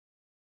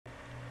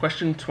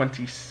Question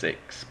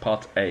 26,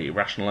 part A.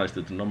 Rationalise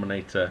the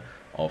denominator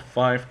of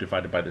 5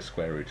 divided by the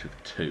square root of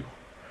 2.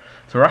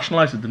 To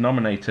rationalise the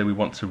denominator, we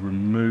want to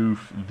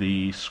remove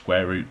the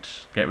square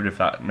root, get rid of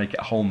that, make it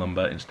a whole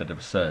number instead of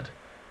a surd.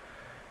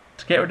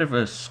 To get rid of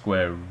a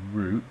square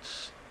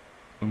root,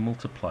 we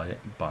multiply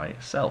it by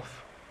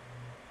itself.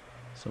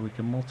 So we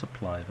can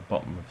multiply the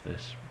bottom of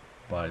this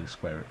by the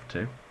square root of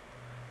 2.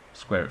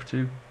 Square root of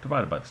 2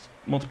 divided by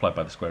multiplied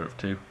by the square root of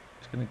 2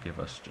 is going to give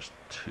us just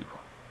 2.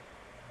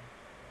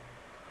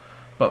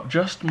 But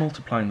just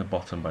multiplying the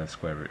bottom by the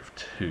square root of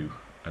 2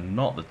 and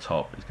not the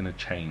top is going to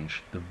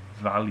change the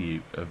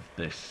value of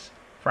this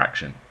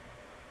fraction.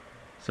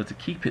 So to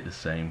keep it the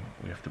same,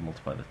 we have to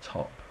multiply the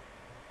top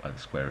by the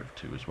square root of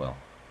 2 as well.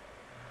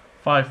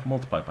 5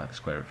 multiplied by the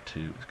square root of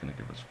 2 is going to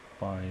give us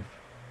 5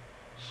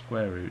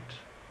 square root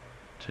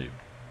 2,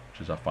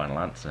 which is our final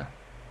answer.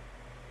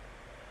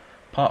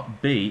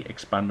 Part B,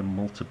 expand and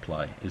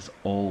multiply, is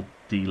all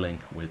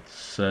dealing with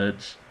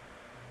surds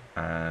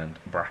and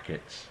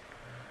brackets.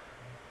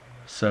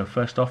 So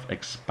first off,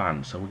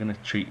 expand. So we're going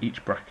to treat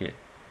each bracket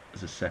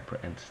as a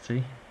separate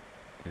entity.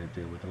 We're going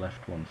to deal with the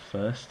left one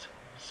first.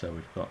 So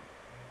we've got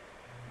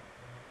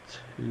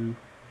 2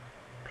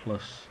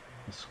 plus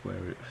the square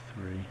root of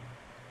 3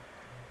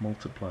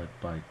 multiplied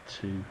by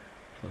 2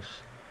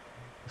 plus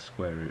the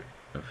square root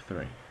of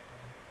 3.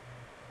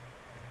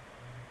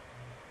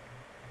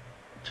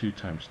 2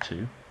 times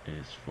 2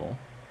 is 4.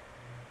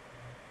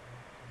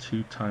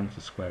 2 times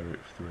the square root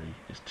of 3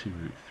 is 2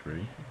 root 3.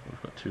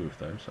 We've got 2 of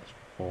those, that's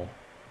 4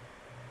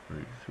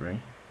 root 3.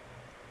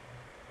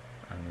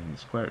 And then the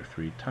square root of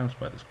 3 times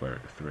by the square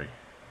root of 3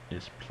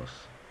 is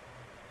plus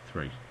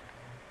 3.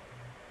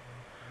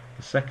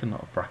 The second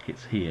lot of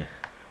brackets here,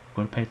 we're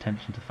going to pay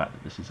attention to the fact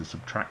that this is a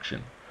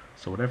subtraction.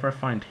 So whatever I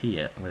find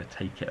here, I'm going to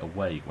take it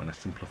away when I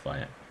simplify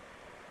it.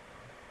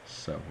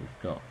 So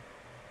we've got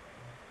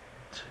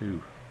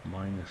 2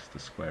 minus the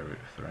square root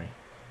of 3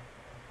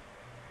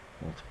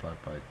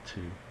 multiplied by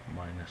 2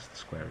 minus the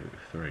square root of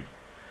 3.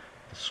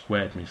 The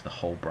squared means the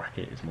whole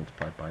bracket is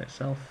multiplied by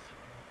itself.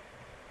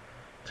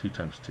 2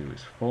 times 2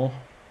 is 4.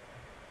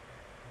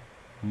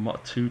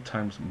 2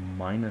 times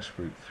minus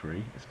root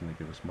 3 is going to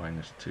give us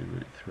minus 2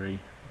 root 3.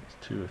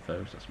 There's 2 of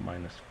those, that's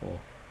minus 4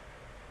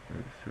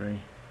 root 3.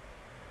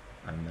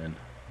 And then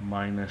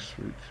minus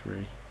root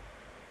 3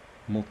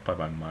 multiplied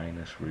by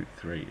minus root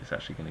 3 is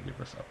actually going to give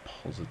us a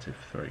positive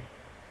 3.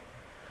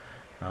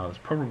 Now there's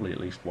probably at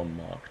least one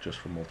mark just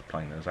for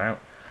multiplying those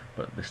out,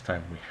 but this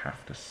time we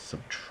have to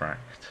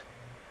subtract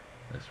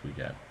as we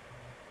go.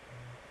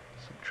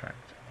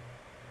 Subtract.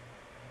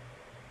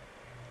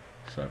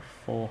 So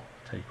 4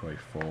 take away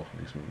 4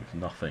 leaves me with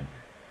nothing.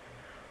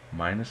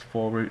 Minus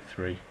 4 root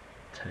 3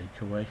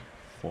 take away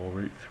 4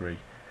 root 3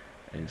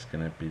 is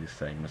going to be the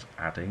same as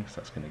adding, so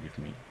that's going to give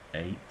me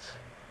 8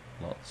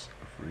 lots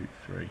of root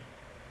 3.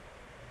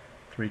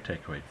 3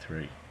 take away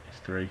 3 is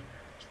 3,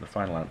 so the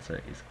final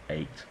answer is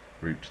 8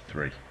 root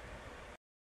 3.